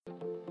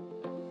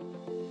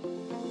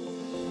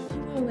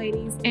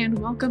ladies, and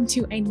welcome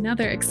to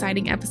another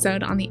exciting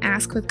episode on the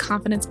Ask with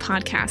Confidence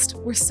podcast.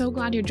 We're so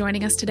glad you're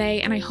joining us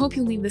today, and I hope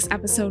you leave this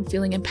episode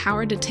feeling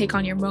empowered to take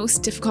on your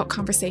most difficult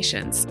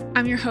conversations.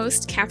 I'm your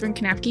host, Katherine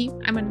Knapke.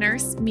 I'm a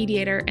nurse,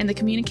 mediator, and the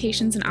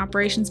Communications and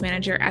Operations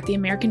Manager at the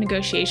American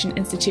Negotiation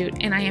Institute,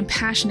 and I am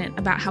passionate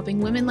about helping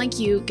women like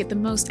you get the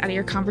most out of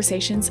your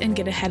conversations and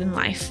get ahead in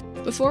life.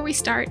 Before we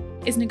start,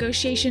 is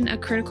negotiation a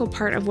critical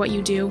part of what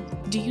you do?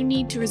 Do you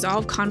need to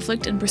resolve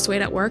conflict and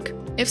persuade at work?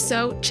 If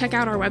so, check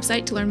out our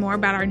website to learn more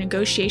about our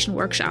negotiation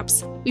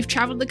workshops. We've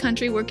traveled the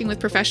country working with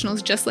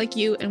professionals just like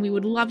you, and we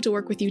would love to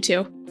work with you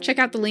too. Check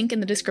out the link in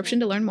the description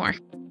to learn more.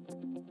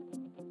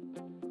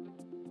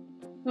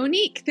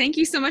 Monique, thank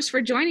you so much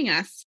for joining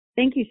us.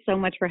 Thank you so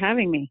much for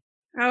having me.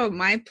 Oh,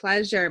 my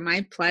pleasure.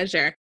 My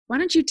pleasure. Why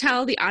don't you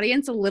tell the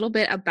audience a little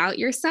bit about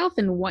yourself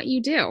and what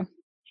you do?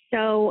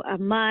 So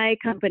my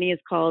company is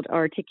called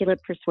Articulate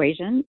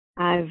Persuasion.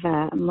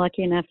 I'm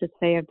lucky enough to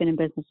say I've been in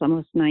business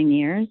almost 9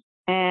 years.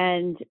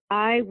 And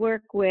I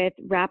work with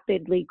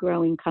rapidly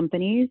growing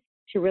companies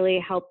to really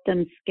help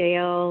them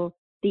scale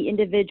the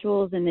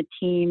individuals and the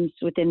teams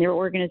within their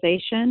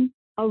organization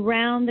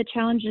around the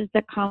challenges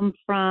that come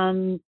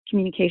from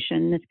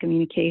communication,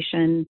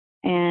 miscommunication,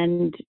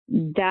 and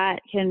that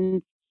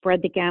can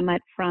spread the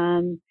gamut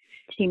from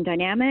team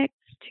dynamics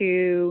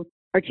to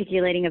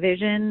articulating a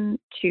vision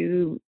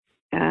to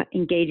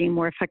engaging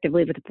more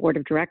effectively with the board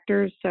of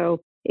directors. So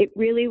it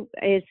really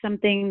is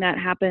something that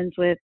happens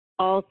with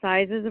all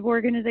sizes of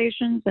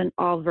organizations and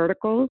all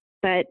verticals.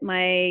 But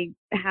my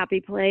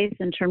happy place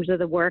in terms of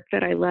the work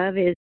that I love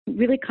is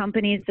really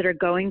companies that are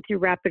going through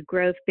rapid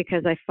growth,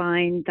 because I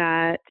find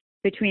that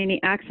between the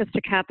access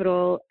to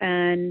capital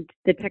and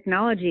the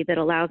technology that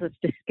allows us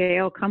to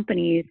scale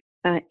companies,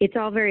 it's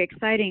all very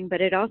exciting,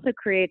 but it also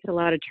creates a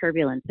lot of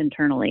turbulence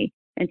internally.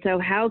 And so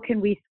how can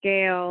we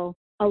scale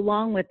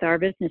along with our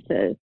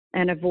businesses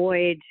and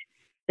avoid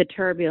the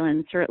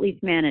turbulence, or at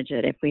least manage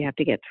it if we have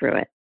to get through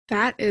it?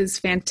 That is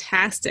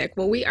fantastic.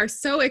 Well, we are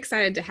so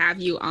excited to have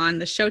you on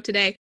the show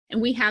today,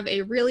 and we have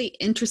a really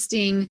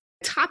interesting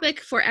topic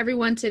for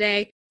everyone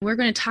today. We're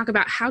going to talk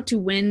about how to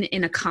win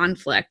in a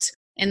conflict.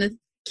 And the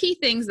key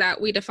things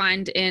that we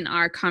defined in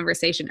our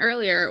conversation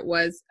earlier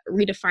was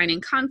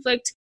redefining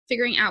conflict,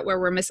 figuring out where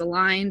we're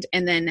misaligned,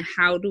 and then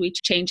how do we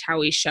change how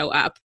we show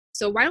up.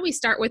 So why don't we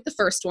start with the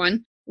first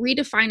one,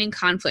 redefining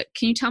conflict.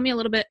 Can you tell me a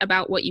little bit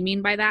about what you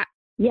mean by that?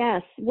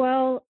 Yes.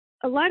 Well,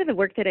 a lot of the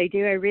work that I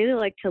do, I really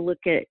like to look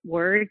at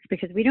words,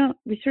 because we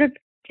sort of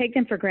take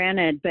them for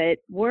granted, but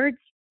words,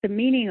 the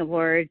meaning of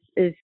words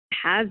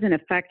has an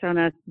effect on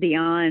us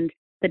beyond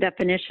the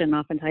definition.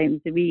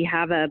 Oftentimes we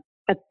have a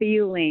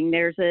feeling,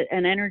 there's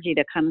an energy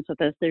that comes with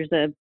us. There's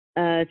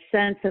a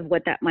sense of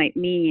what that might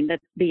mean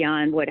that's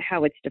beyond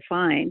how it's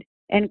defined.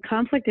 And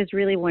conflict is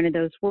really one of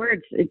those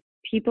words.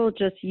 People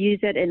just use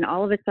it, and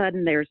all of a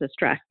sudden there's a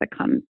stress that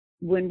comes.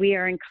 When we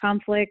are in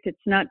conflict, it's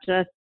not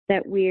just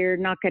that we're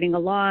not getting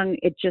along.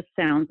 It just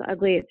sounds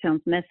ugly. It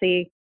sounds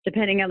messy.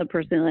 Depending on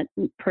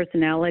the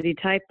personality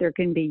type, there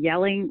can be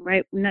yelling,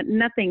 right?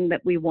 Nothing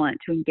that we want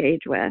to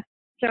engage with.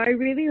 So I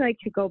really like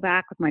to go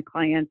back with my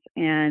clients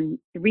and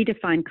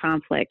redefine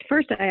conflict.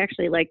 First, I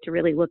actually like to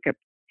really look at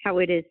how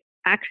it is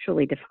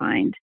actually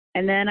defined.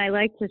 And then I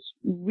like to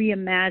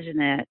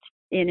reimagine it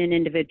in an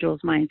individual's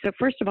mind. So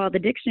first of all, the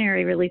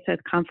dictionary really says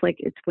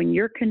conflict is when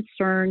your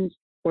concerns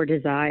or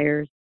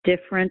desires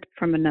different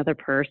from another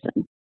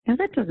person. Now,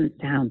 that doesn't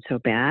sound so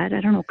bad. I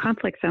don't know.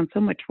 Conflict sounds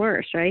so much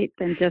worse, right?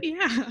 Than just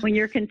when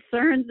your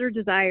concerns or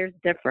desires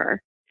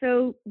differ.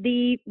 So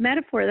the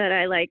metaphor that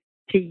I like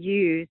to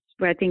use,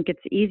 where I think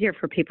it's easier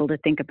for people to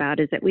think about,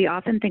 is that we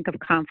often think of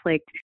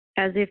conflict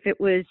as if it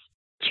was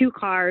two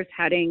cars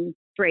heading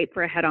straight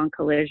for a head-on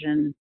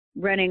collision,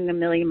 running a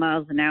million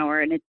miles an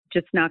hour, and it's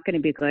just not going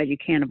to be good. You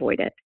can't avoid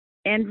it.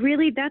 And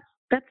really,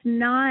 that's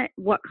not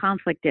what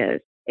conflict is.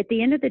 At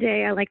the end of the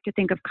day, I like to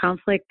think of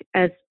conflict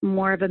as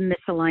more of a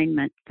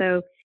misalignment.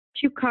 So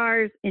two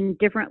cars in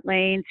different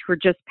lanes who are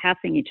just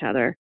passing each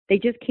other. They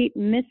just keep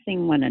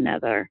missing one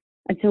another.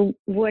 And so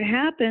what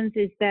happens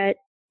is that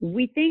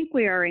we think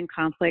we are in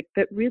conflict,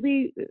 but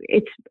really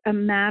it's a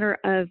matter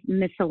of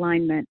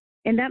misalignment.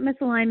 And that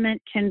misalignment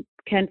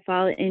can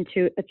fall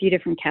into a few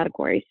different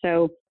categories.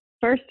 So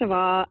first of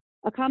all,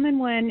 a common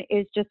one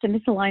is just a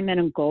misalignment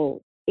in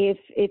goals. If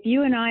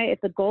you and I, if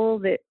the goal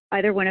that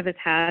either one of us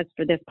has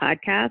for this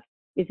podcast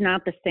is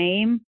not the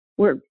same,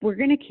 we're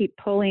going to keep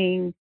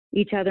pulling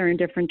each other in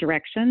different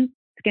directions.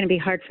 It's going to be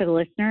hard for the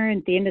listener. And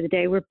at the end of the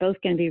day, we're both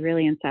going to be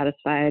really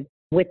unsatisfied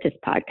with this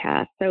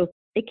podcast. So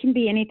it can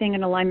be anything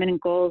in alignment and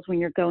goals when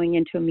you're going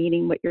into a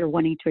meeting, what you're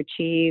wanting to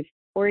achieve,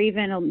 or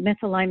even a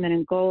misalignment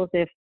in goals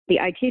if the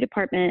IT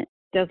department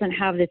doesn't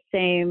have the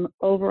same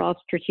overall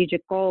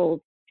strategic goals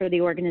for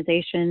the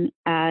organization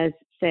as,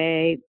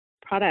 say,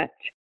 product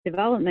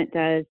development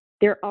does.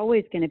 They're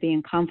always going to be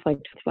in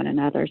conflict with one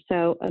another.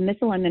 So a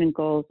misalignment in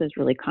goals is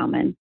really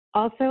common.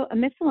 Also, a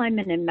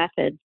misalignment in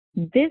methods.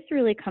 This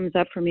really comes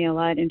up for me a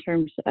lot in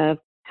terms of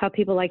how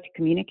people like to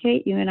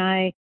communicate. You and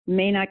I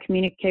may not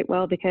communicate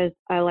well because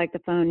I like the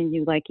phone and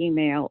you like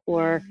email,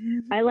 or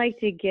I like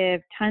to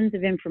give tons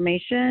of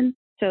information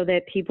so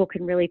that people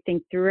can really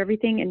think through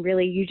everything, and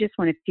really you just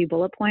want a few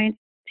bullet points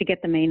to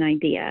get the main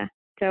idea.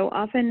 So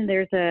often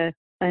there's a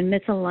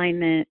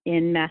misalignment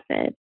in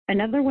method.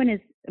 Another one is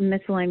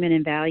misalignment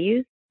in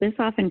values. This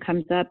often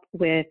comes up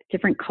with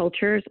different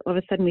cultures. All of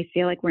a sudden we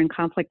feel like we're in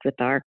conflict with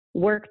our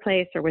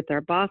workplace or with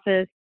our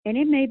bosses. And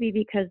it may be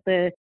because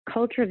the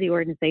culture of the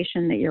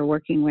organization that you're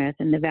working with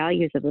and the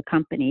values of the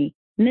company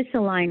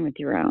misalign with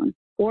your own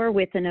or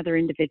with another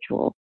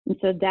individual. And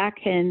so that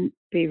can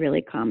be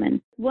really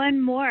common.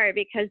 One more,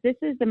 because this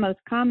is the most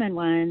common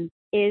one,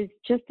 is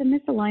just a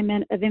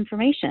misalignment of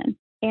information.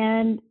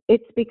 And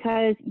it's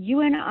because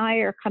you and I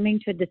are coming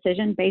to a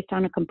decision based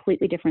on a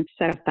completely different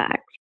set of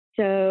facts.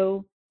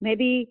 So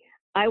maybe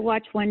I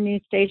watch one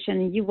news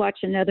station and you watch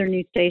another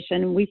news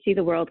station and we see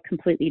the world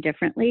completely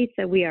differently.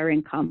 So we are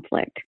in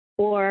conflict.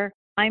 Or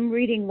I'm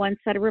reading one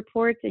set of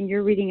reports and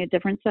you're reading a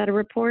different set of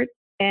reports,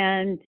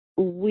 and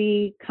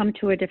we come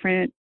to a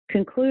different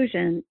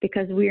conclusion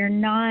because we are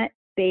not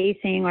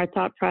basing our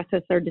thought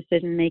process, our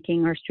decision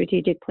making, our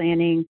strategic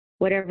planning,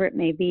 whatever it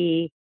may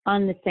be,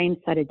 on the same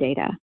set of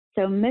data.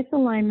 So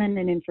misalignment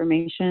in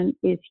information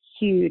is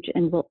huge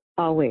and will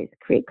always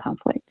create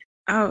conflict.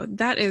 Oh,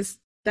 that is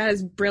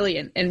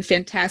brilliant and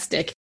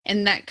fantastic.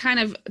 And that kind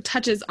of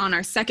touches on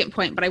our second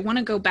point, but I want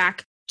to go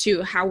back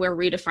to how we're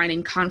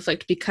redefining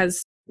conflict,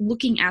 because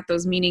looking at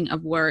those meanings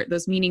of words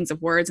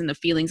and the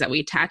feelings that we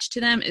attach to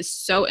them is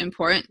so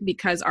important,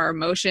 because our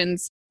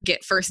emotions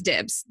get first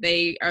dibs.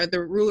 They are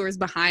the rulers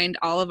behind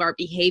all of our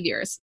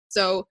behaviors.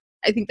 So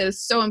I think that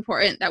is so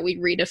important that we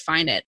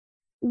redefine it.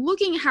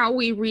 Looking how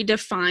we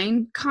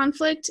redefine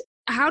conflict,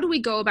 how do we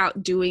go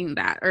about doing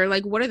that? Or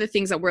like, what are the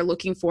things that we're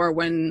looking for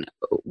when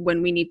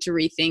we need to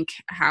rethink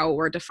how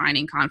we're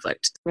defining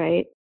conflict?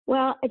 Right.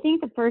 Well, I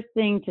think the first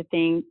thing to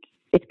think,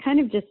 it's kind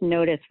of just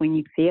notice when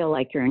you feel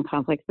like you're in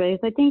conflict, because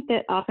I think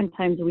that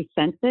oftentimes we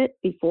sense it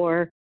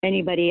before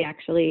anybody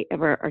actually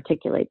ever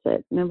articulates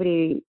it.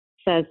 Nobody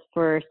says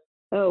first,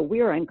 oh, we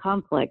are in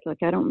conflict. Like,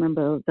 I don't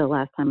remember the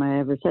last time I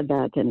ever said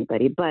that to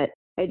anybody, but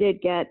I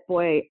did get,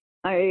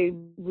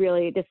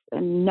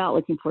 I'm not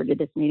looking forward to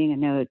this meeting. I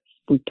know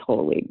we're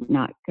totally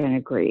not going to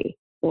agree.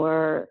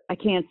 Or I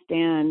can't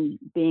stand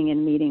being in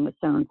a meeting with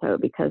so-and-so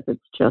because it's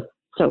just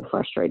so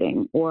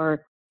frustrating,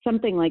 or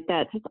something like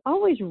that. So it's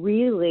always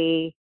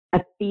really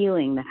a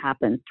feeling that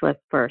happens to us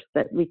first,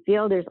 that we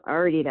feel there's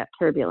already that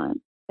turbulence.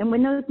 And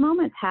when those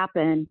moments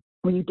happen,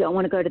 when you don't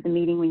want to go to the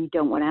meeting, when you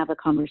don't want to have a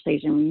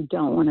conversation, when you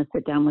don't want to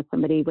sit down with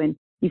somebody, when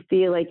you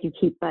feel like you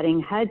keep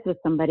butting heads with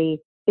somebody,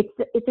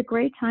 it's a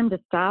great time to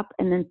stop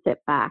and then sit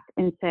back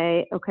and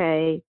say,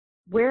 okay,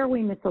 where are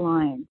we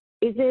misaligned?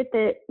 Is it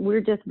that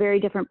we're just very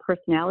different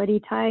personality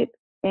types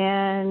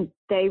and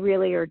they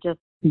really are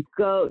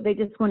they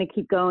just want to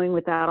keep going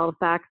without all the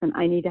facts, and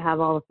I need to have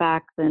all the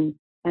facts, and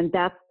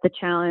that's the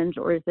challenge?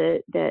 Or is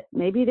it that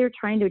maybe they're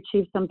trying to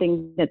achieve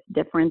something that's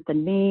different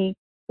than me?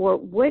 Or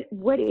what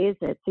is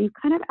it? So you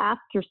kind of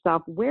ask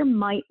yourself, where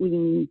might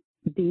we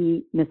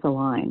be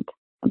misaligned?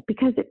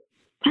 Because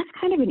that's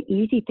kind of an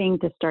easy thing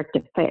to start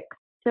to fix.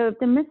 So if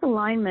the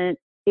misalignment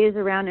is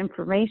around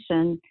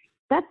information,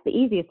 that's the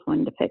easiest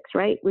one to fix,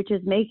 right? Which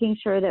is making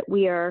sure that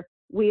we are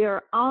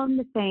on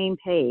the same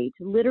page,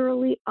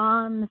 literally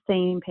on the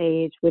same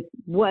page with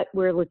what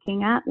we're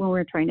looking at when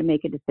we're trying to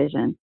make a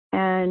decision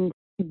and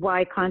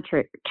why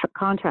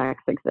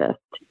contracts exist.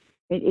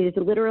 It is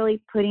literally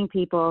putting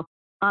people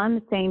on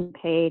the same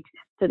page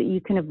so that you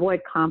can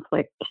avoid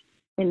conflict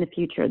in the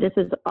future. This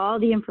is all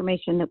the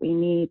information that we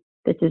need.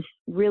 This is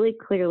really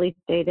clearly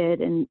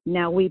stated, and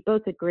now we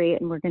both agree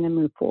and we're going to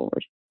move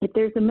forward. If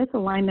there's a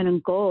misalignment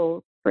in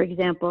goals, for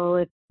example,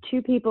 if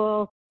two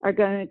people are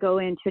going to go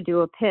in to do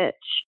a pitch,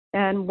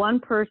 and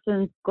one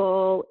person's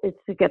goal is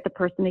to get the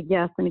person a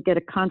yes and to get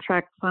a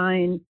contract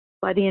signed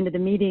by the end of the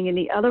meeting, and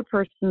the other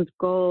person's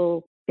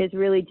goal is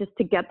really just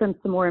to get them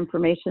some more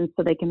information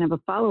so they can have a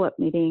follow-up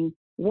meeting.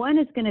 One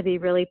is going to be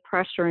really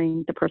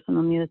pressuring the person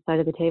on the other side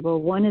of the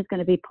table. One is going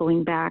to be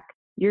pulling back.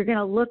 You're going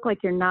to look like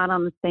you're not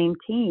on the same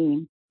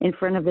team in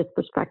front of this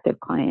prospective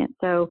client.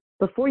 So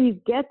before you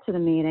get to the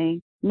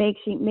meeting,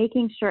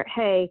 making sure,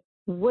 hey,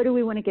 what do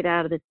we want to get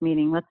out of this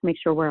meeting? Let's make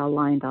sure we're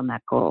aligned on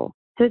that goal.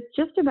 So it's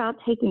just about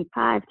taking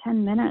 5-10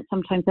 minutes.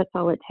 Sometimes that's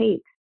all it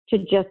takes to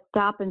just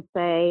stop and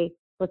say,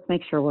 let's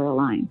make sure we're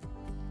aligned.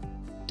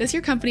 Does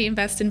your company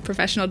invest in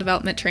professional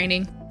development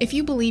training? If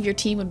you believe your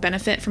team would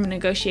benefit from a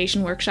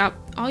negotiation workshop,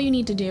 all you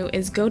need to do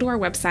is go to our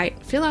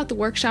website, fill out the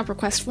workshop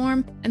request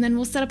form, and then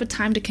we'll set up a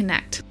time to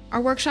connect.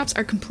 Our workshops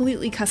are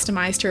completely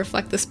customized to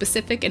reflect the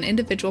specific and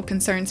individual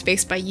concerns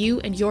faced by you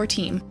and your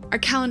team. Our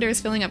calendar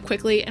is filling up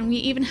quickly, and we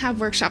even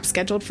have workshops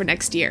scheduled for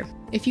next year.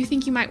 If you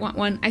think you might want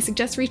one, I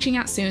suggest reaching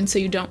out soon so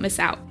you don't miss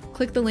out.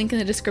 Click the link in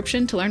the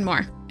description to learn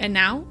more. And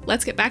now,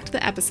 let's get back to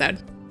the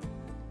episode.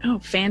 Oh,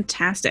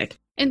 fantastic.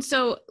 And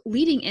so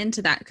leading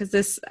into that, because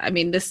this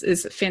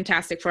is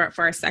fantastic for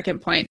our second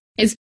point,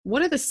 is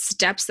what are the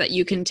steps that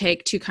you can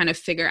take to kind of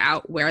figure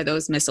out where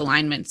those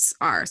misalignments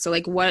are? So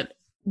like what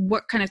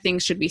what kind of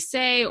things should we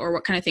say or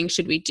what kind of things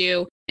should we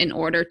do in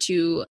order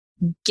to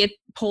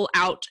pull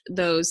out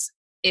those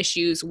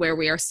issues where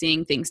we are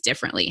seeing things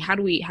differently? How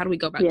do we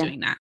go about doing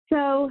that?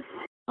 So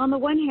on the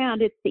one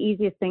hand, it's the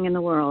easiest thing in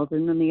the world.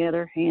 And on the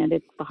other hand,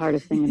 it's the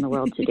hardest thing in the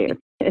world to do.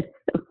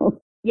 So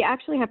you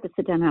actually have to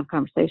sit down and have a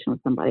conversation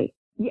with somebody.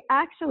 You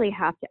actually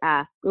have to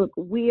ask, look,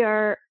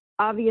 we're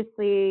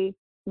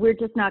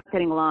just not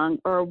getting along,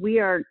 or we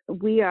are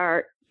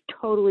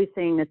totally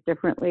seeing this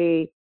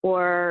differently,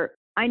 or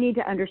I need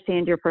to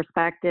understand your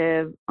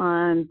perspective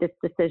on this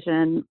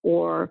decision,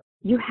 or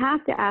you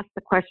have to ask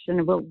the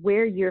question about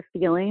where you're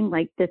feeling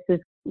like this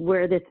is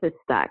where this is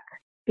stuck.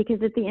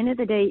 Because at the end of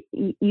the day,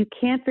 you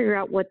can't figure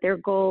out what their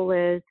goal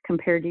is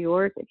compared to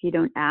yours if you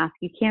don't ask.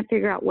 You can't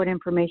figure out what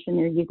information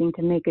they're using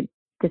to make a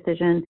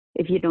decision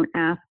if you don't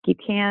ask. You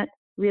can't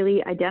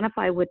really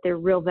identify what their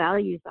real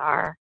values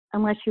are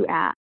unless you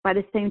ask. By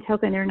the same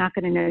token, they're not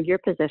going to know your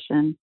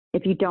position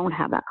if you don't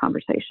have that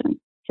conversation.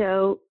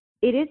 So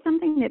it is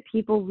something that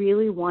people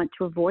really want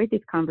to avoid,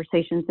 these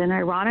conversations. And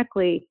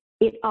ironically,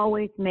 it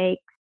always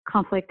makes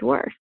conflict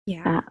worse.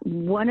 Yeah.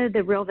 One of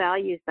the real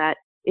values that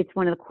it's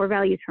one of the core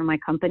values for my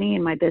company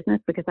and my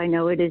business, because I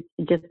know it is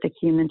just a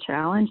human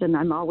challenge, and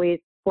I'm always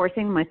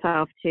forcing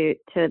myself to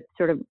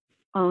sort of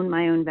own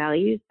my own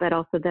values, but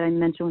also that I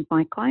mention with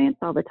my clients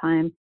all the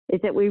time, is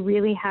that we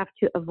really have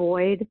to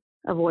avoid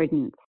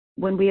avoidance.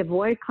 When we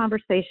avoid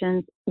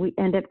conversations, we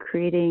end up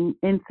creating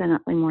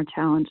infinitely more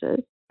challenges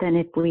than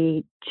if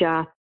we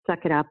just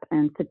suck it up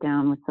and sit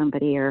down with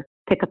somebody or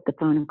pick up the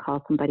phone and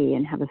call somebody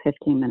and have a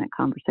 15-minute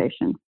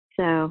conversation.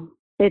 So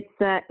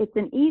it's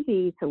an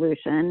easy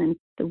solution and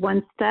the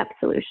one-step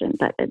solution,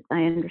 but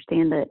I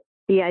understand that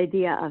the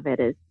idea of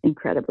it is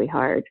incredibly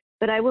hard.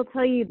 But I will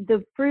tell you,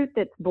 the fruit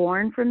that's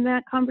born from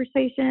that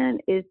conversation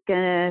is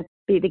going to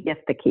be the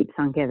gift that keeps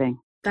on giving.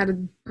 That is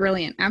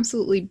brilliant.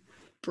 Absolutely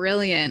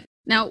brilliant.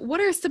 Now, what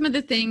are some of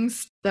the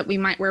things that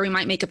where we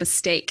might make a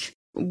mistake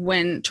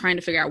when trying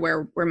to figure out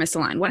where we're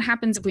misaligned? What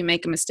happens if we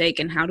make a mistake,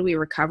 and how do we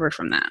recover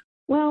from that?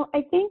 Well,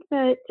 I think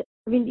that,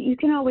 you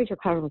can always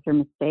recover from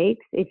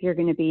mistakes if you're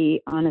going to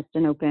be honest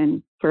and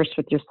open first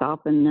with yourself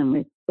and then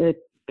with the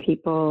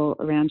people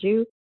around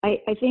you. I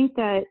think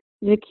that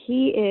the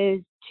key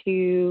is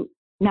to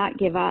not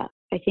give up.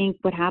 I think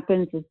what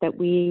happens is that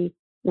we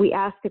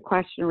ask a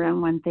question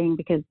around one thing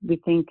because we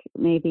think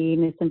maybe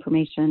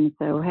misinformation.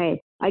 So,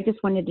 hey, I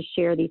just wanted to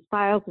share these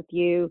files with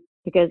you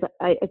because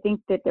I think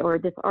that, or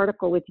this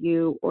article with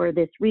you, or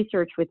this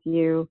research with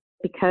you,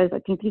 because I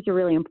think these are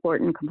really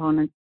important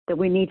components that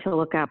we need to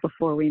look at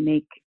before we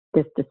make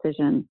this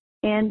decision.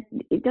 And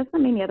it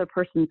doesn't mean the other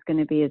person's going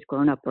to be as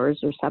grown up or as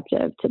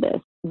receptive to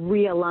this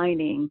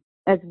realigning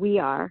as we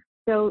are.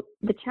 So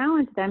the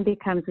challenge then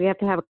becomes we have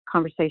to have a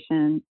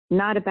conversation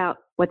not about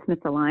what's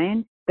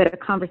misaligned, but a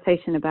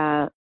conversation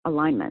about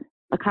alignment,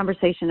 a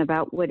conversation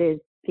about what is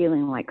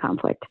feeling like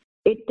conflict.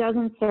 It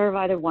doesn't serve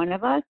either one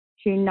of us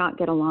to not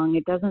get along.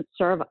 It doesn't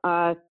serve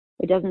us.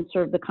 It doesn't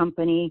serve the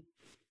company.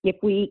 If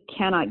we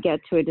cannot get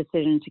to a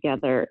decision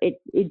together,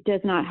 it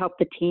does not help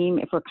the team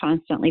if we're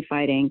constantly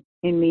fighting.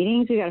 In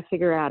meetings, we got to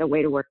figure out a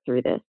way to work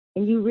through this.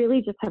 And you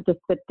really just have to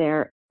sit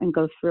there and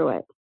go through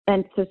it.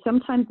 And so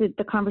sometimes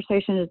the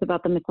conversation is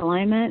about the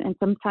misalignment, and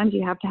sometimes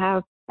you have to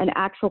have an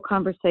actual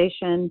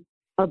conversation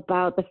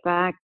about the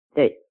fact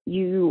that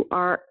you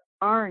are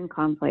in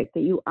conflict,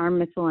 that you are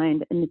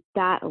misaligned, and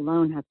that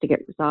alone has to get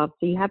resolved.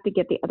 So you have to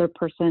get the other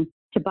person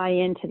to buy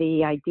into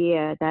the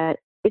idea that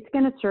it's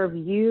going to serve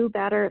you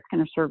better, it's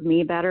going to serve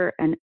me better,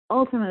 and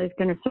ultimately it's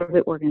going to serve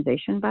the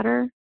organization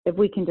better if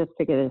we can just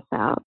figure this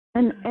out.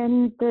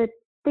 And the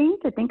thing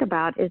to think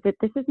about is that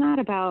this is not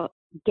about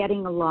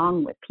getting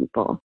along with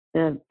people.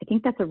 I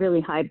think that's a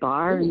really high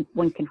bar, and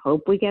one can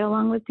hope we get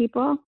along with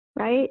people,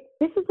 right?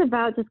 This is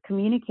about just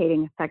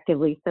communicating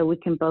effectively so we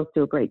can both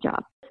do a great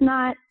job. It's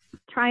not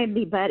try and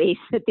be buddies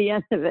at the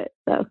end of it.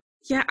 So.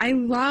 Yeah, I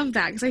love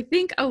that, because I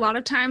think a lot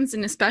of times,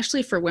 and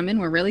especially for women,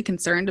 we're really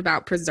concerned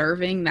about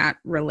preserving that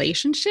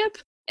relationship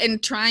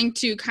and trying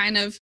to kind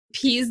of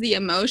appease the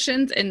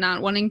emotions and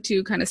not wanting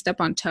to kind of step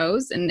on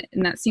toes. And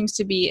that seems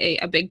to be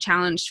a big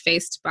challenge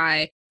faced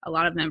by a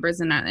lot of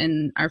members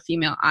in our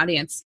female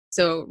audience.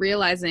 So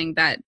realizing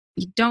that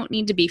you don't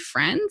need to be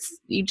friends,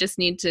 you just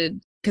need to,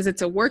 because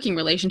it's a working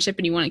relationship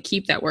and you want to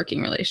keep that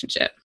working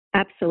relationship.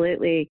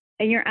 Absolutely.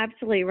 And you're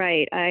absolutely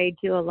right. I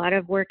do a lot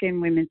of work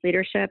in women's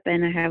leadership,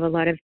 and I have a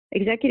lot of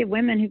executive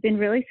women who've been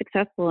really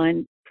successful,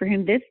 and for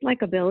whom this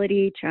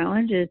likability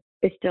challenge is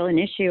still an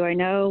issue. I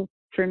know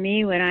for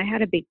me, when I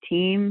had a big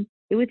team,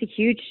 it was a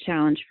huge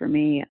challenge for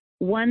me.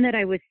 One that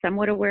I was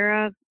somewhat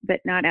aware of, but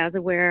not as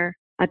aware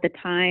at the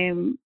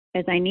time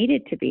as I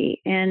needed to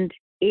be. And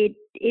it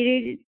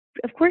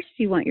of course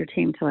you want your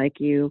team to like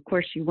you. Of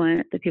course you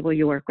want the people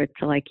you work with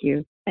to like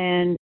you.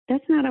 And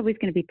that's not always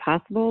going to be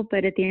possible,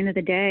 but at the end of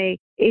the day,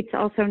 it's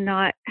also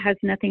has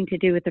nothing to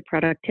do with the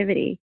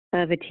productivity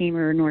of a team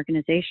or an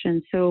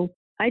organization. So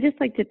I just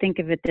like to think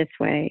of it this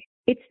way.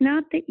 It's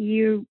not that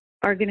you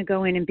are going to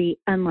go in and be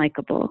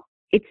unlikable.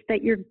 It's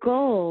that your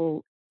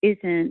goal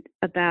isn't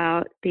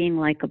about being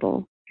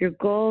likable. Your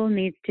goal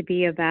needs to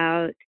be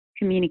about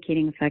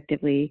communicating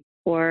effectively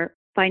or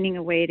finding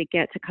a way to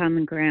get to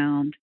common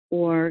ground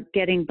or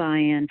getting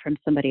buy-in from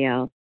somebody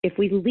else. If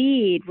we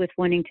lead with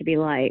wanting to be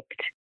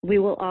liked, we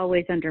will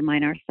always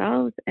undermine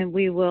ourselves and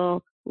we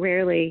will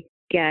rarely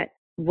get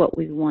what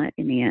we want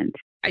in the end.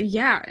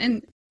 Yeah.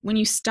 And when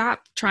you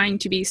stop trying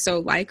to be so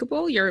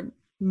likable, you're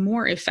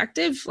more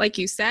effective, like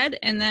you said.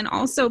 And then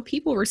also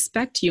people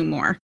respect you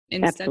more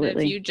instead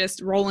Absolutely. of you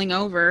just rolling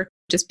over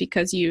just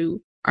because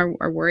you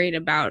are worried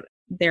about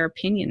their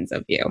opinions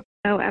of you.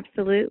 Oh,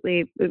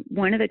 absolutely.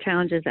 One of the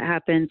challenges that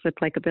happens with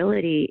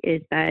likability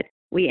is that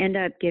we end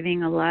up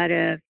giving a lot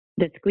of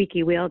the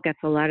squeaky wheel gets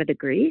a lot of the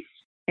grease,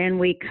 and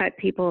we cut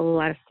people a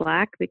lot of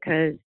slack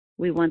because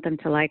we want them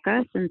to like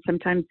us. And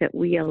sometimes that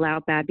we allow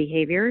bad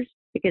behaviors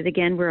because,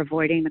 again, we're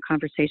avoiding the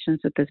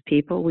conversations with those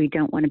people. We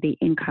don't want to be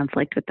in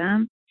conflict with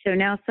them. So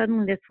now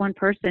suddenly this one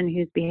person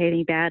who's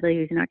behaving badly,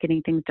 who's not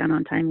getting things done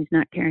on time, who's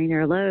not carrying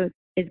their load,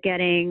 is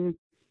getting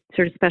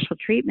sort of special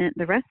treatment.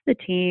 The rest of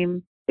the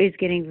team is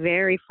getting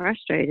very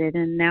frustrated,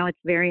 and now it's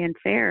very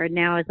unfair. And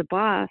now as a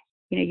boss,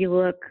 you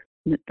look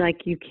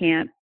like you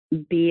can't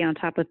be on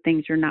top of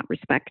things, you're not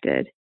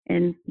respected,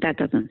 and that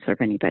doesn't serve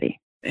anybody.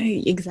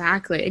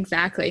 Exactly.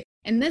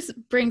 And this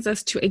brings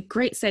us to a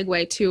great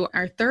segue to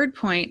our third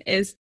point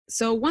is,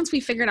 so once we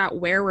figured out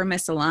where we're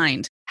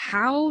misaligned,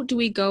 how do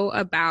we go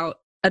about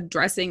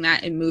addressing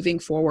that and moving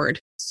forward?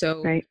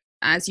 So right.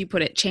 As you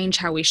put it, change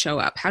how we show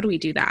up. How do we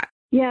do that?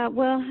 Yeah,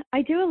 well,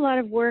 I do a lot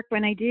of work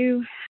when I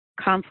do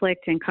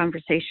conflict and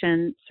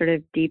conversation sort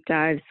of deep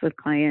dives with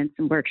clients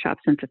and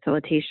workshops and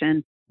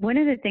facilitation. One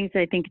of the things that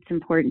I think it's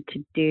important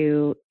to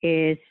do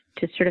is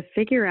to sort of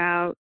figure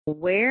out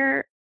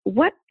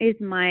what is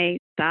my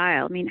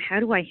style? I mean,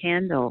 how do I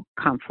handle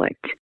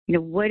conflict?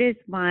 What is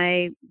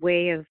my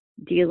way of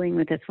dealing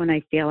with this when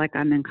I feel like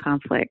I'm in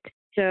conflict?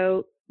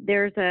 So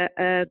there's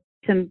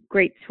some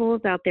great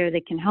tools out there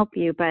that can help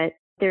you, but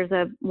there's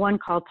one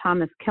called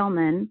Thomas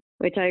Kilmann,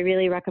 which I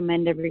really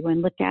recommend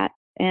everyone look at.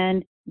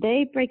 And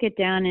they break it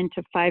down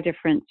into 5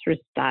 different sort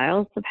of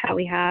styles of how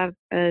we have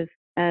of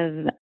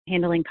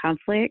handling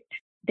conflict.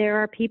 There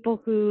are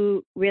people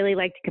who really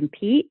like to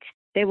compete.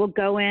 They will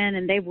go in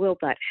and they will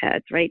butt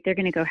heads, right? They're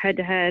going to go head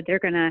to head. They're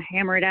going to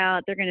hammer it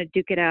out. They're going to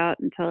duke it out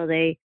until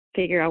they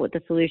figure out what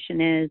the solution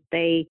is.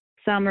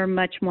 Some are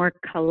much more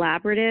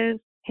collaborative.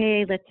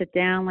 Hey, let's sit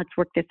down. Let's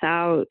work this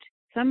out.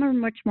 Some are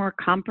much more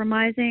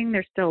compromising.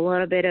 There's still a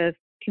little bit of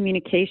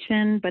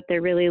communication, but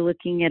they're really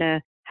looking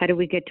at how do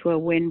we get to a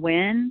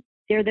win-win?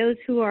 There are those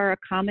who are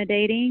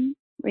accommodating,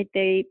 right?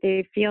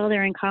 They feel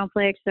they're in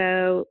conflict,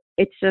 so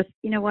it's just,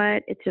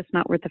 it's just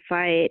not worth the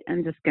fight.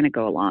 I'm just going to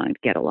go along to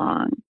get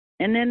along.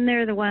 And then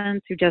there are the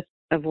ones who just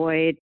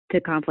avoid the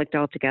conflict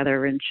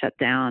altogether and shut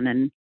down.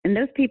 And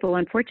those people,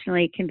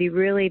 unfortunately, can be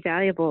really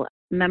valuable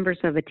members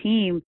of a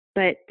team,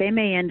 but they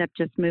may end up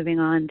just moving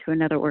on to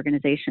another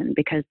organization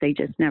because they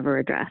just never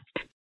addressed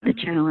the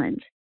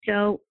challenge.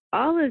 So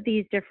all of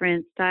these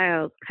different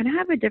styles kind of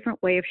have a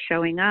different way of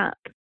showing up.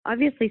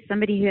 Obviously,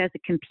 somebody who has a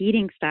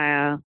competing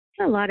style,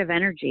 that's a lot of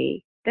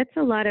energy. That's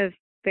a lot of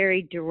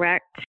very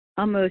direct,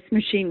 almost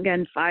machine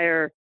gun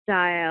fire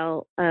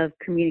style of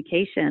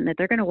communication that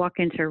they're going to walk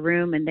into a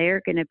room and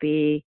they're going to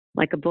be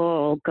like a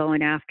bull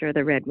going after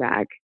the red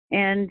rag.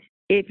 And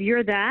if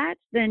you're that,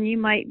 then you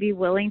might be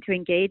willing to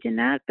engage in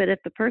that. But if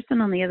the person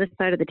on the other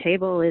side of the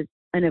table is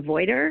an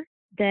avoider,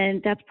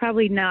 then that's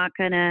probably not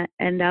going to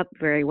end up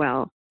very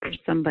well for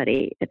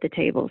somebody at the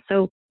table.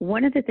 So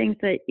one of the things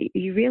that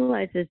you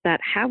realize is that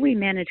how we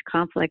manage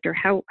conflict or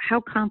how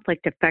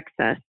conflict affects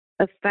us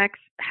affects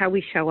how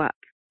we show up.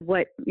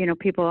 What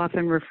people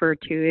often refer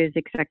to as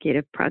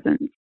executive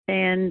presence.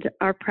 And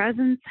our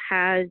presence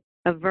has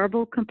a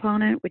verbal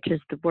component, which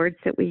is the words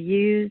that we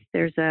use.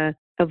 There's a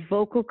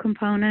vocal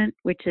component,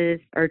 which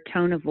is our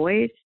tone of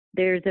voice.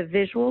 There's a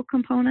visual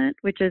component,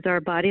 which is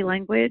our body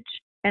language.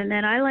 And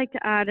then I like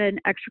to add an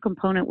extra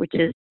component, which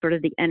is sort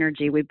of the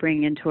energy we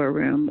bring into a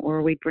room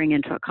or we bring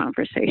into a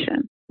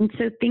conversation. And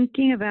so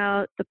thinking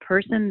about the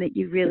person that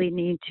you really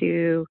need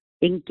to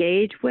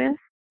engage with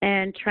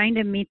and trying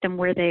to meet them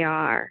where they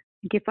are.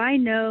 If I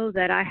know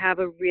that I have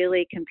a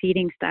really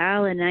competing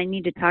style and I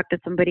need to talk to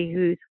somebody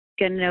who's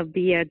going to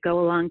be a go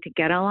along to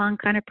get along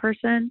kind of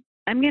person,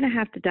 I'm going to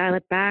have to dial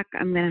it back.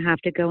 I'm going to have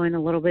to go in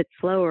a little bit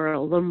slower,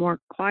 a little more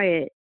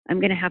quiet. I'm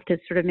going to have to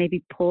sort of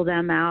maybe pull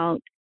them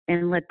out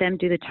and let them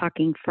do the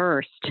talking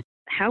first.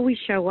 How we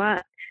show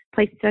up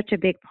plays such a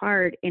big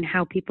part in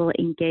how people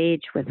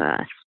engage with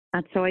us.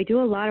 And so I do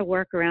a lot of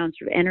work around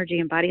sort of energy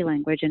and body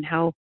language and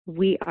how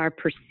we are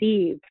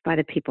perceived by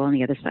the people on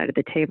the other side of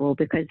the table,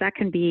 because that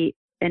can be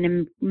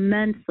an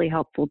immensely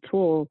helpful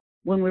tool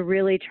when we're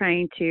really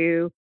trying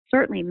to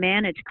certainly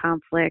manage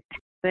conflict,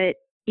 but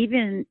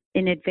even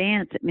in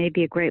advance, it may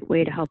be a great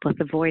way to help us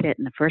avoid it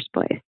in the first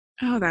place.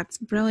 Oh, that's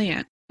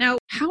brilliant. Now,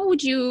 how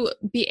would you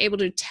be able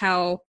to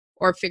tell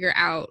or figure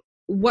out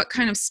what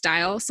kind of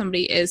style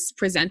somebody is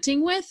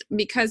presenting with?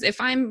 Because if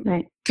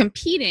I'm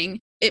competing,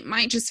 it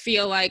might just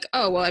feel like,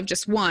 oh, well, I've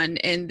just won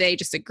and they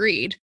just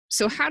agreed.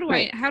 So how do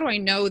I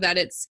know that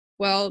it's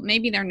well,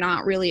 maybe they're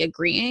not really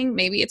agreeing.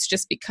 Maybe it's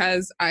just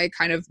because I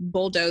kind of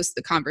bulldozed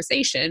the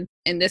conversation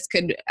and this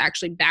could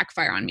actually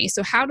backfire on me.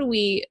 So how do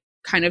we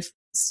kind of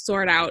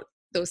sort out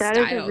those That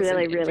styles? is a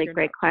really, really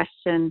great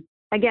question.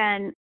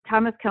 Again,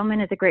 Thomas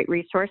Kilman is a great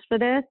resource for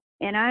this.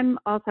 And I'm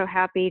also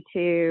happy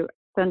to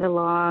send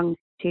along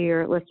to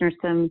your listeners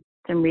some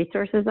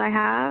resources I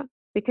have,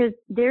 because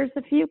there's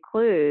a few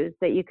clues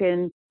that you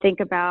can think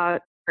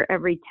about for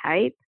every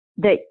type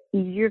that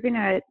you're going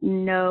to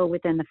know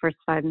within the first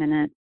 5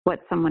 minutes what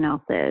someone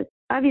else is.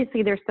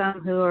 Obviously, there's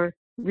some who are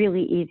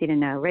really easy to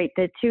know, right?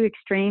 The two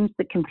extremes,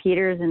 the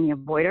competers and the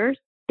avoiders.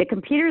 The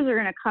competers are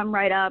going to come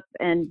right up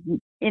and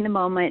in a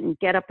moment and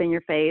get up in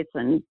your face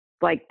and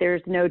like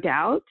there's no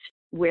doubt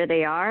where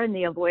they are. And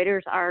the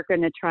avoiders are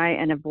going to try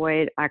and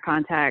avoid eye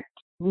contact,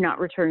 not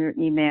return your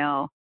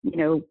email,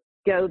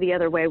 go the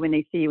other way when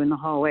they see you in the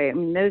hallway. I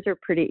mean, those are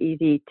pretty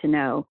easy to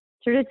know.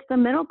 So it's the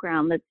middle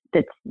ground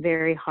that's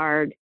very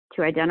hard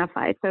to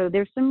identify. So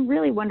there's some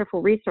really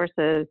wonderful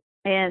resources.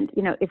 And,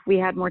 if we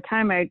had more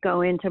time, I'd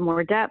go into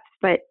more depth,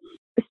 but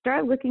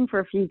start looking for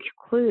a few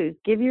clues.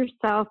 Give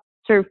yourself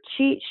sort of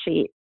cheat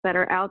sheets that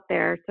are out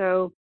there.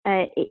 So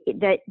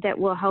that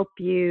will help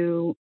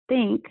you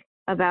think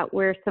about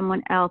where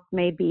someone else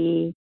may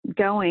be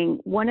going.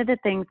 One of the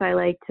things I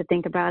like to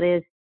think about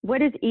is,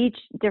 what is each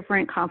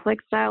different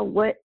conflict style?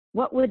 What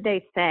would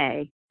they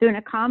say? So an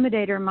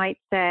accommodator might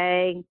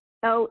say,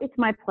 oh, it's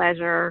my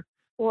pleasure,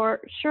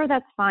 or sure,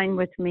 that's fine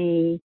with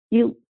me.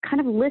 You kind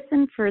of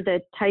listen for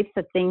the types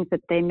of things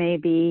that they may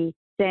be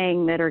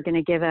saying that are going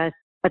to give us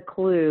a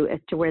clue as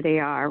to where they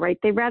are, right?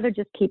 They'd rather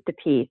just keep the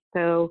peace.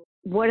 So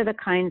what are the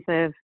kinds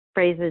of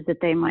phrases that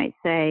they might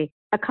say?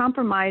 A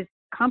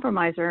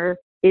compromiser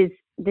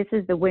this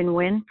is the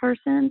win-win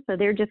person. So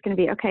they're just going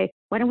to be, okay,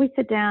 why don't we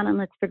sit down and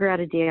let's figure out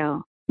a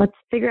deal? Let's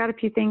figure out a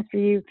few things for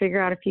you,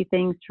 figure out a few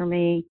things for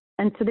me.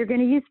 And so they're going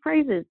to use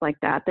phrases like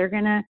that. They're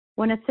going to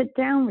want to sit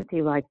down with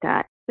you like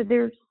that. So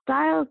there's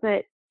styles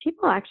that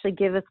people actually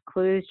give us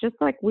clues, just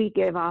like we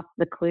give off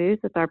the clues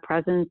with our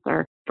presence,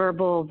 our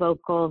verbal,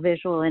 vocal,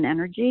 visual, and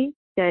energy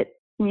that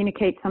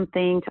communicate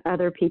something to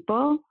other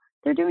people.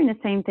 They're doing the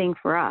same thing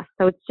for us.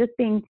 So it's just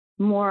being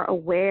more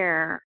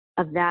aware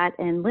of that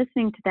and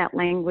listening to that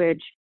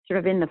language sort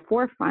of in the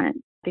forefront,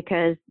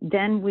 because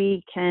then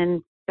we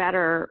can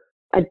better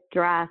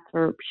address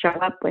or show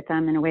up with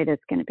them in a way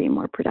that's going to be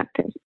more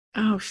productive.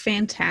 Oh,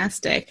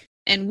 fantastic.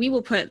 And we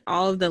will put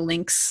all of the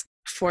links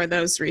for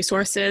those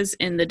resources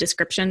in the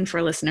description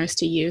for listeners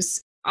to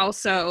use.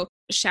 Also,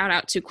 shout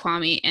out to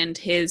Kwame and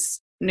his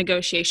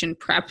negotiation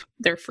prep,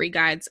 their free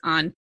guides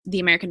on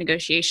the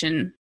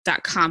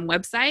AmericanNegotiation.com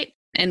website,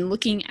 and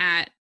looking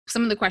at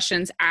some of the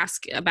questions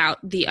ask about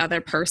the other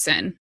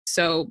person.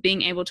 So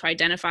being able to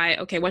identify,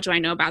 okay, what do I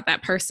know about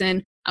that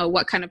person?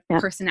 What kind of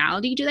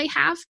personality do they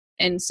have?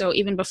 And so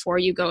even before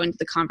you go into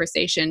the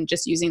conversation,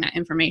 just using that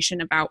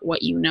information about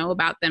what you know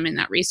about them and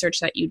that research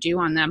that you do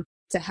on them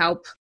to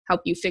help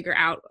you figure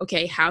out,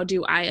 okay, how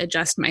do I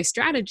adjust my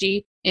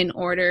strategy in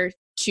order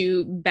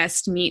to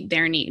best meet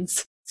their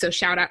needs? So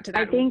shout out to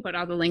that. We'll put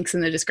all the links in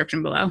the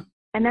description below.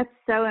 And that's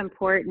so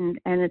important.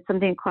 And it's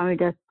something Kwame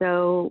does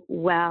so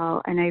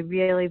well. And I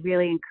really,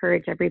 really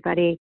encourage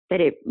everybody that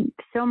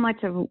so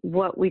much of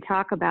what we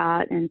talk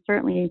about, and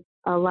certainly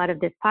a lot of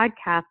this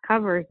podcast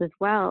covers as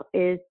well,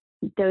 is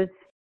those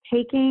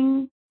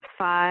taking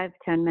 5-10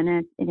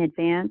 minutes in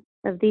advance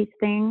of these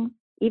things,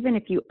 even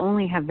if you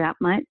only have that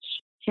much,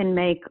 can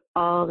make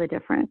all the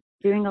difference.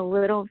 Doing a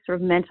little sort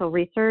of mental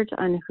research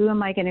on who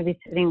am I going to be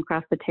sitting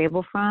across the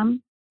table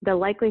from, the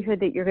likelihood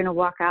that you're going to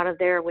walk out of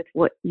there with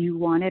what you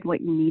wanted,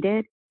 what you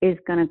needed, is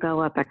going to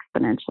go up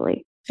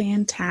exponentially.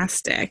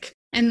 Fantastic.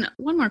 And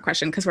one more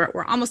question, because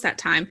we're almost at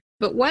time,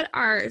 but what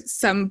are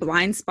some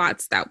blind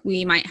spots that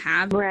we might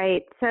have?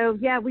 Right. So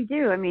yeah, we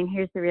do. I mean,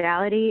 here's the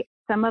reality.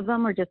 Some of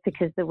them are just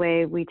because the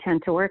way we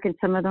tend to work, and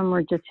some of them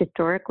are just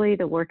historically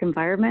the work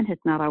environment has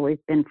not always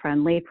been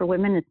friendly for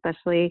women,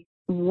 especially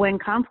when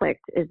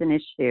conflict is an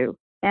issue.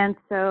 And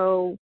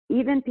so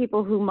even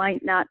people who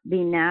might not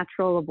be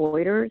natural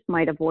avoiders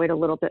might avoid a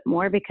little bit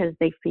more because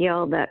they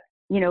feel that,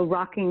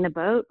 rocking the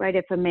boat, right?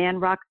 If a man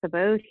rocks the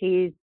boat,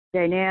 he's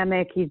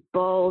dynamic, he's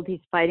bold,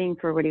 he's fighting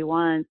for what he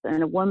wants.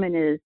 And a woman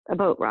is a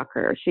boat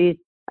rocker. She's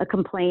a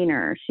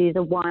complainer. She's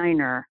a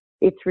whiner.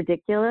 It's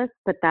ridiculous,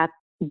 but that's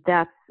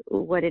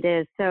what it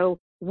is. So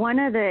one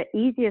of the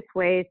easiest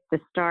ways to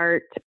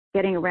start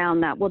getting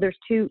around that, well, there's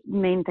two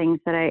main things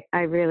that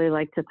I really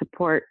like to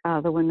support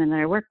the women that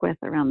I work with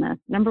around this.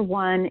 Number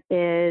one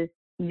is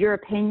your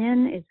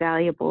opinion is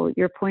valuable.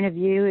 Your point of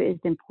view is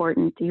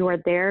important. You are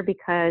there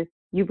because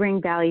you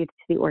bring value to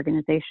the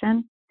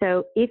organization.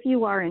 So if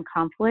you are in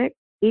conflict,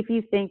 if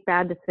you think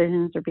bad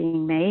decisions are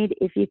being made,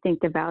 if you think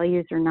the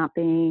values are not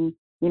being,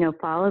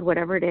 followed,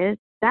 whatever it is,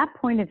 that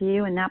point of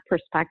view and that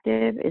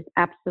perspective is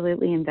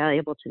absolutely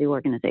invaluable to the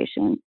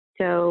organization.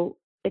 So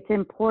it's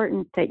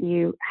important that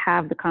you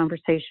have the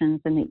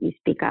conversations and that you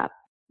speak up.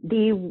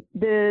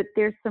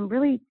 There's some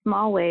really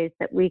small ways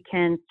that we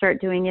can start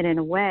doing it in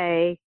a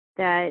way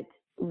that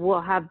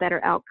will have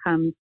better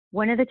outcomes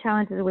one of the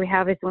challenges we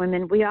have as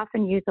women, we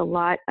often use a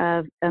lot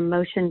of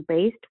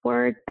emotion-based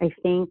words. I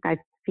think, I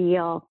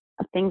feel,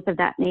 things of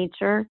that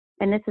nature.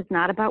 And this is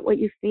not about what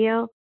you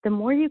feel. The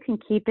more you can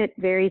keep it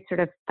very sort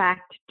of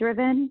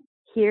fact-driven,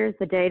 here's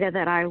the data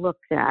that I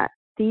looked at.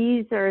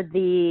 These are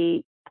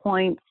the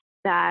points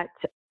that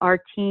our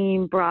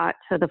team brought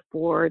to the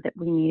fore that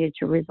we needed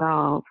to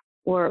resolve,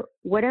 or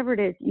whatever it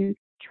is. You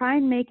try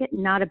and make it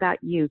not about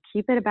you.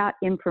 Keep it about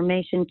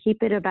information.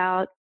 Keep it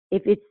about,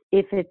 if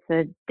it's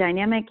a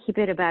dynamic, keep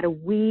it about a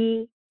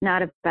we,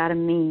 not about a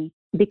me,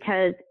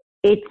 because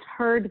it's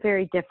heard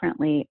very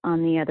differently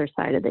on the other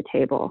side of the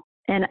table.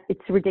 And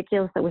it's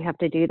ridiculous that we have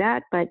to do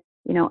that. But,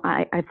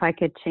 if I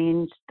could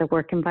change the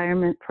work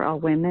environment for all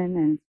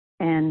women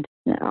and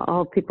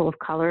all people of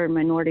color and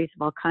minorities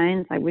of all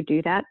kinds, I would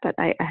do that. But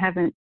I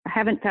haven't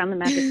found the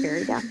magic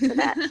fairy dust for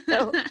that.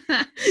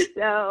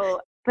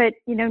 But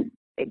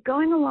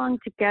going along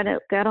to get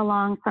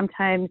along,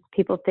 sometimes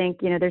people think,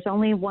 there's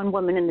only one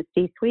woman in the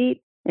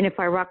C-suite, and if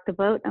I rock the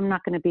boat, I'm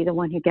not going to be the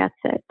one who gets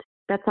it.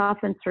 That's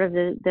often sort of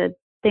the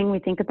thing we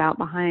think about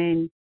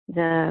behind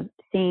the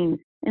scenes.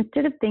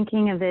 Instead of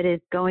thinking of it as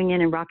going in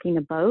and rocking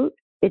the boat,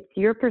 it's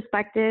your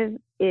perspective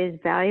is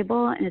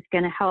valuable, and it's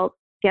going to help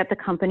get the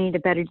company to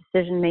better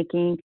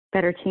decision-making,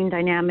 better team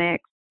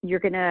dynamics. You're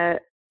going to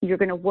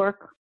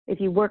work, if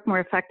you work more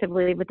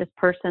effectively with this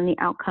person, the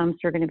outcomes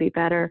are going to be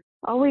better.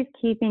 Always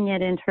keeping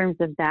it in terms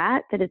of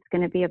that it's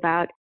going to be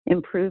about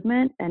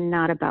improvement and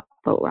not about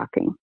boat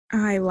rocking.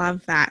 I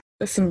love that.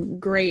 There's some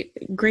great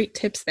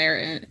tips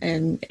there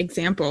and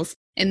examples.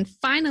 And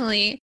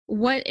finally,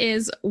 what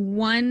is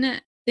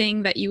one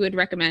thing that you would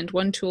recommend,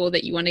 one tool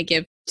that you want to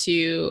give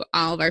to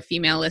all of our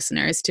female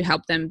listeners to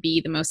help them be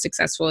the most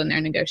successful in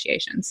their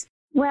negotiations?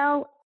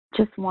 Well,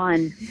 just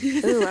one.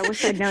 Ooh, I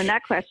wish I'd known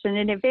that question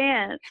in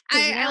advance.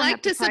 I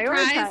like to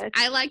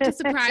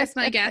surprise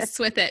my guests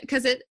with it,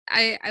 because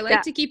I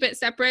like to keep it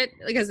separate,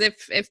 because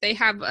if they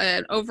have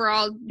an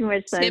overall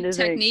tip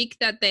technique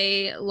that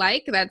they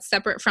like that's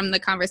separate from the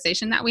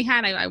conversation that we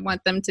had, I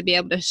want them to be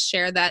able to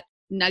share that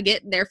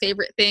nugget, their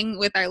favorite thing,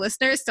 with our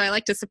listeners. So I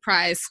like to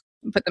surprise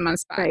and put them on the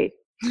spot. Right.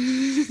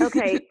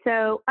 Okay,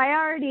 so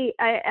I'm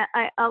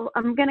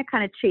going to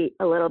kind of cheat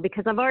a little,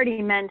 because I've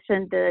already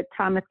mentioned the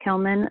Thomas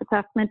Kelman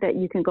assessment that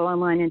you can go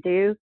online and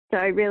do. So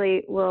I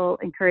really will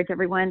encourage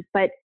everyone.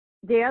 But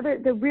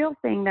the real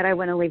thing that I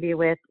want to leave you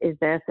with is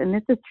this, and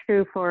this is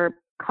true for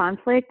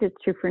conflict, it's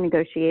true for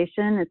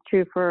negotiation, it's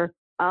true for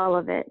all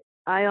of it.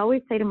 I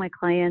always say to my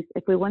clients,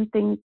 if we want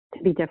things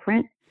to be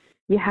different,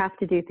 you have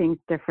to do things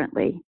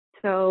differently.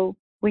 So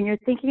when you're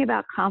thinking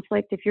about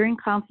conflict, if you're in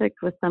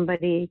conflict with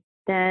somebody,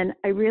 then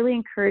I really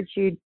encourage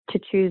you to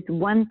choose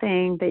one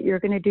thing that you're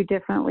going to do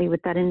differently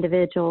with that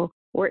individual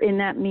or in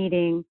that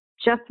meeting,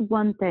 just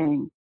one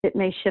thing that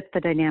may shift the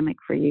dynamic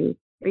for you.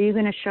 Are you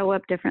going to show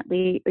up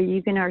differently? Are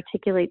you going to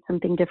articulate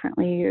something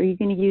differently? Are you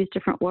going to use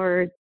different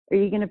words? Are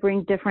you going to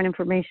bring different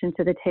information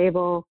to the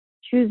table?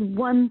 Choose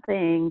one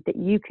thing that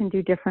you can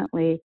do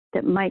differently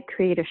that might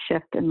create a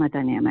shift in the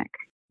dynamic.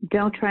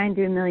 Don't try and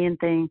do a million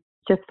things.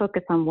 Just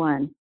focus on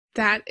one.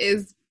 That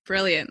is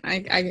brilliant.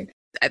 I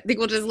think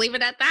we'll just leave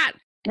it at that.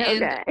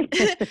 Okay.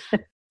 And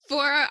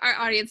for our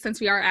audience,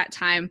 since we are at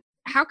time,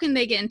 how can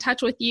they get in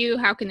touch with you?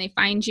 How can they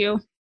find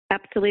you?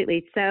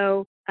 Absolutely.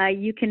 So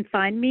you can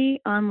find me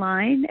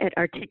online at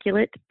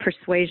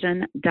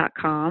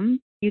articulatepersuasion.com.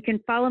 You can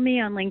follow me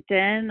on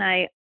LinkedIn.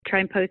 I try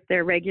and post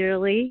there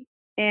regularly.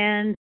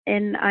 And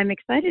I'm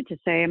excited to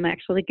say I'm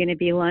actually going to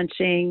be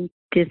launching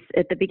this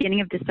at the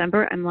beginning of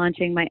December. I'm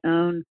launching my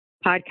own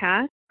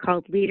podcast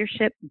called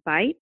Leadership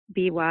Bites,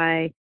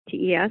 BYTES,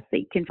 that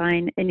you can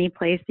find any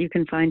place you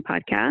can find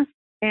podcasts.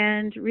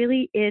 And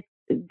really,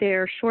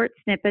 they're short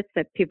snippets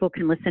that people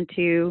can listen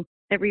to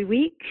every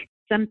week,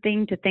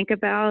 something to think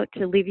about,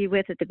 to leave you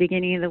with at the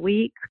beginning of the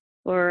week,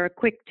 or a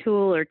quick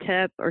tool or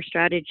tip or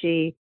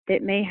strategy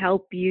that may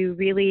help you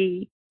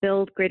really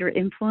build greater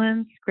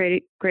influence,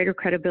 greater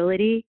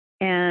credibility,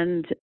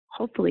 and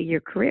hopefully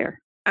your career.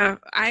 Oh,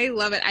 I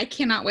love it. I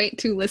cannot wait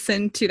to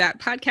listen to that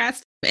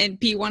podcast and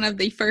be one of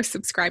the first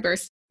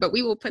subscribers. But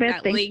we will put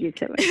that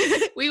link.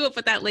 We will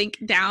put that link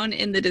down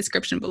in the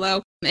description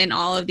below, and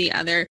all of the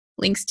other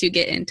links to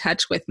get in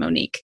touch with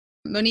Monique.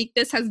 Monique,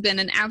 this has been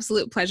an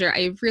absolute pleasure.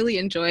 I really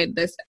enjoyed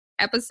this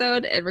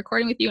episode and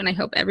recording with you, and I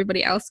hope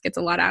everybody else gets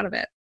a lot out of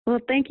it. Well,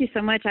 thank you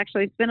so much.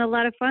 Actually, it's been a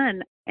lot of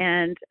fun,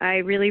 and I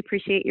really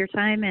appreciate your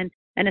time and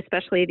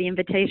especially the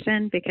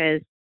invitation,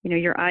 because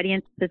your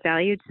audience is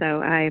valued.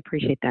 So I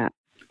appreciate that.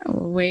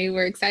 We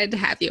were excited to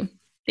have you.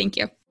 Thank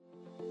you.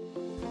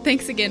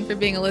 Thanks again for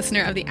being a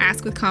listener of the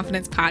Ask with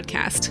Confidence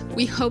podcast.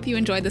 We hope you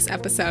enjoyed this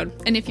episode.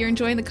 And if you're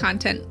enjoying the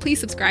content, please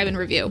subscribe and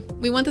review.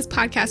 We want this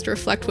podcast to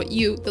reflect what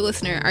you, the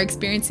listener, are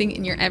experiencing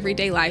in your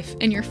everyday life,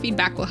 and your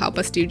feedback will help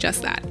us do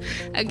just that.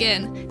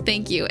 Again,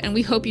 thank you, and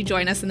we hope you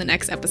join us in the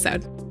next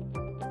episode.